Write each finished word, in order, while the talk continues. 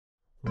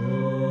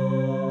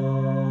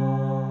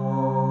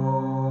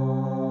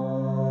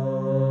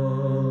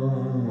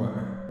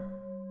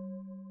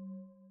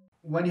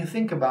when you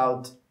think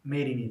about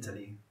Made in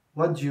Italy,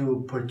 what do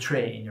you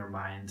portray in your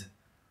mind?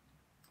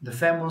 The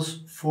famous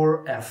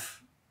 4F: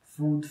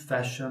 food,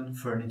 fashion,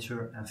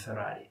 furniture, and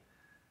Ferrari.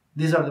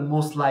 These are the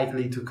most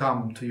likely to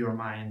come to your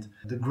mind.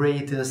 The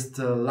greatest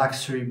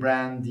luxury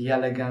brand, the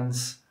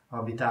elegance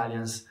of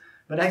Italians.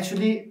 But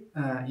actually,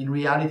 in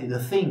reality,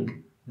 the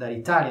thing that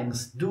Italians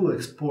do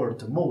export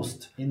the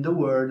most in the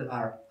world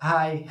are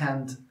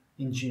high-end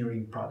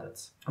engineering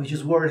products, which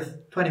is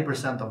worth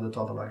 20% of the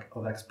total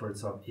of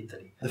exports of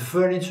Italy. The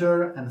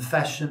furniture and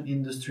fashion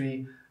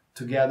industry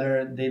together,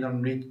 they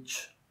don't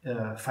reach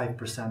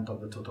 5% of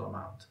the total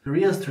amount. The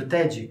real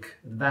strategic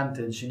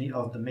advantage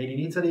of the Made in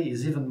Italy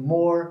is even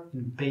more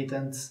in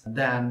patents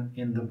than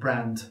in the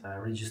brand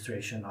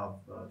registration of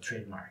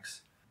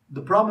trademarks.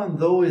 The problem,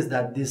 though, is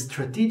that this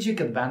strategic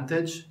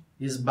advantage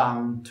is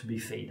bound to be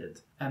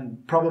faded,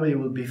 and probably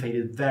will be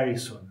faded very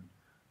soon.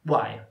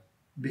 Why?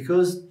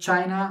 Because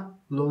China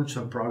launched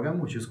a program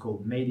which is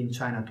called Made in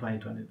China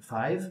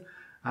 2025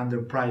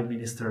 under Prime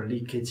Minister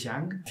Li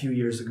Keqiang a few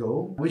years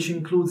ago, which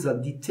includes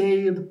a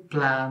detailed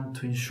plan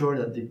to ensure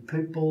that the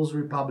People's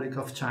Republic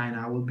of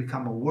China will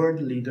become a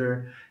world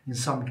leader in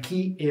some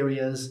key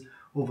areas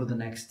over the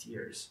next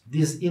years.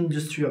 This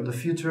industry of the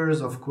futures,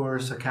 of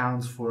course,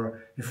 accounts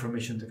for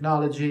information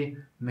technology,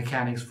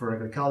 mechanics for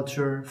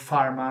agriculture,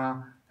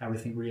 pharma,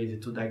 everything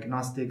related to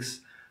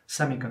diagnostics,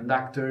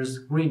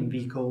 semiconductors, green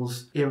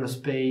vehicles,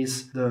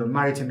 aerospace, the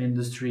maritime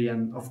industry,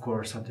 and of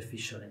course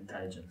artificial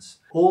intelligence.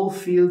 All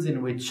fields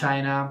in which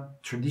China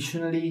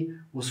traditionally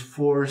was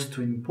forced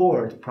to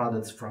import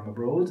products from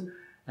abroad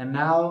and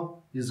now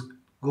is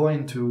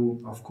going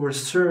to, of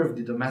course, serve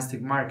the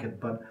domestic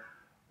market, but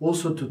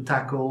also to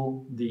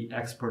tackle the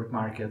export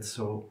market,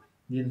 so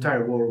the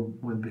entire world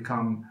will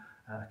become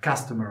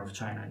customer of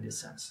China in this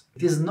sense.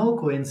 It is no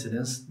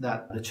coincidence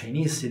that the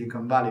Chinese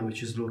Silicon Valley,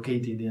 which is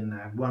located in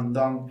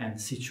Guangdong and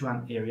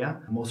Sichuan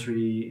area,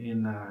 mostly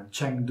in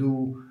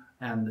Chengdu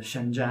and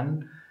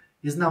Shenzhen,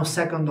 is now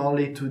second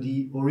only to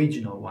the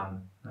original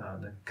one,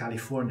 the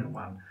Californian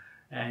one.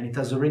 And it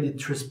has already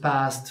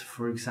trespassed,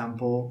 for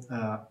example,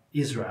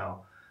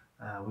 Israel,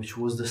 which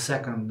was the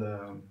second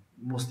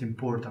most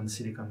important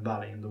Silicon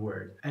Valley in the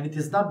world. And it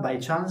is not by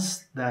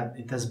chance that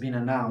it has been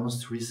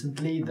announced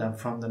recently that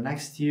from the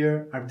next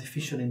year,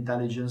 artificial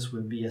intelligence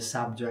will be a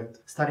subject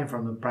starting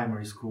from the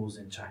primary schools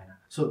in China.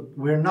 So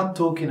we're not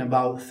talking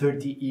about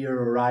 30-year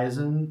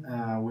horizon,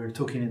 we're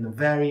talking in the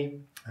very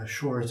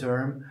short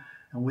term.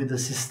 And with the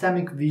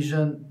systemic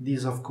vision,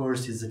 this of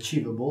course is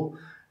achievable.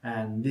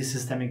 And this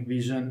systemic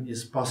vision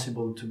is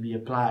possible to be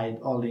applied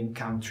only in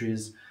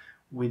countries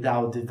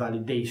without the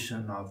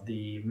validation of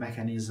the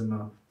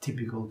mechanism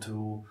typical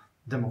to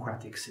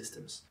democratic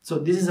systems. So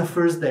this is a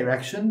first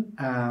direction,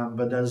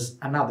 but there's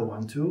another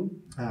one too.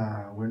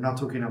 We're not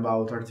talking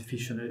about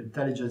artificial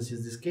intelligence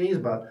in this case,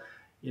 but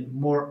in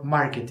more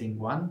marketing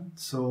one.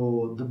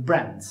 So the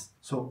brands.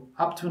 So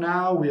up to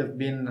now, we have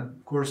been,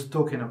 of course,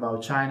 talking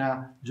about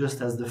China just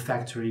as the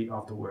factory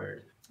of the world.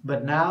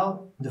 But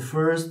now the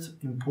first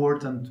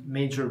important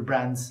major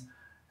brands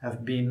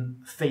have been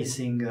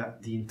facing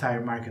the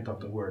entire market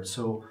of the world.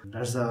 So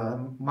there's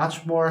a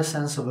much more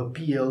sense of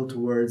appeal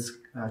towards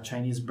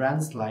Chinese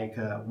brands like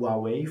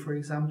Huawei, for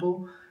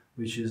example,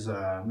 which is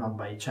not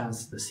by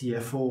chance the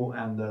CFO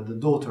and the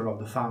daughter of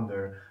the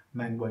founder,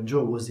 Meng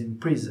Wanzhou, was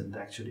imprisoned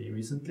actually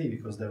recently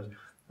because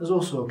there's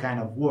also a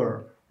kind of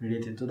war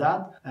related to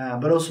that.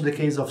 But also the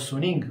case of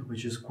Suning,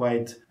 which is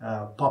quite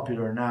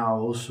popular now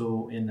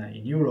also in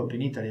Europe,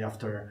 in Italy,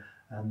 after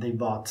they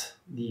bought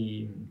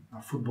the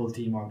football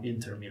team of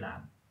Inter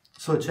Milan.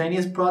 So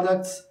Chinese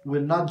products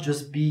will not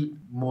just be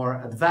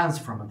more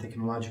advanced from a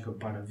technological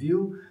point of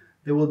view,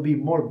 they will be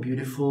more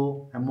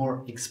beautiful and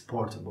more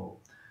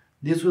exportable.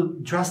 This will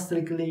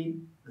drastically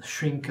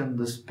shrinken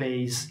the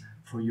space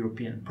for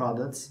European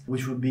products,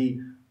 which would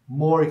be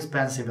more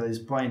expensive at this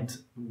point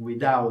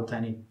without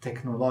any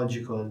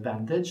technological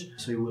advantage.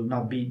 So it will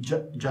not be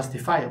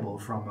justifiable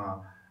from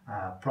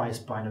a price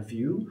point of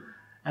view.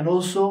 And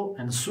also,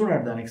 and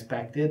sooner than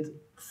expected,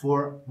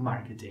 for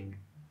marketing.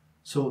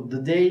 So the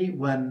day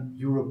when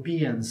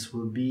Europeans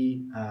will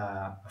be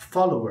a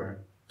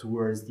follower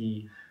towards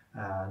the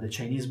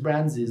Chinese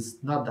brands is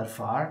not that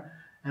far,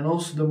 and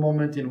also the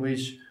moment in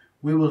which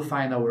we will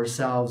find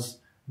ourselves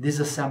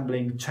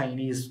disassembling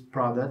Chinese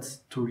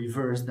products to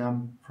reverse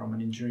them from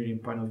an engineering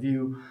point of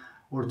view,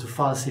 or to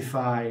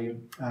falsify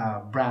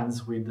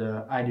brands with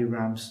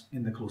ideograms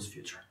in the close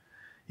future.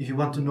 If you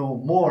want to know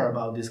more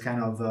about this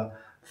kind of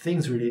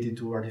things related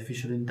to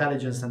artificial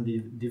intelligence and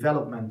the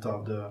development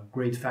of the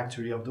great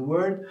factory of the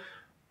world,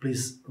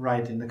 please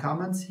write in the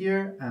comments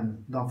here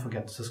and don't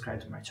forget to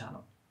subscribe to my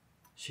channel.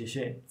 谢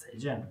谢，再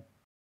见。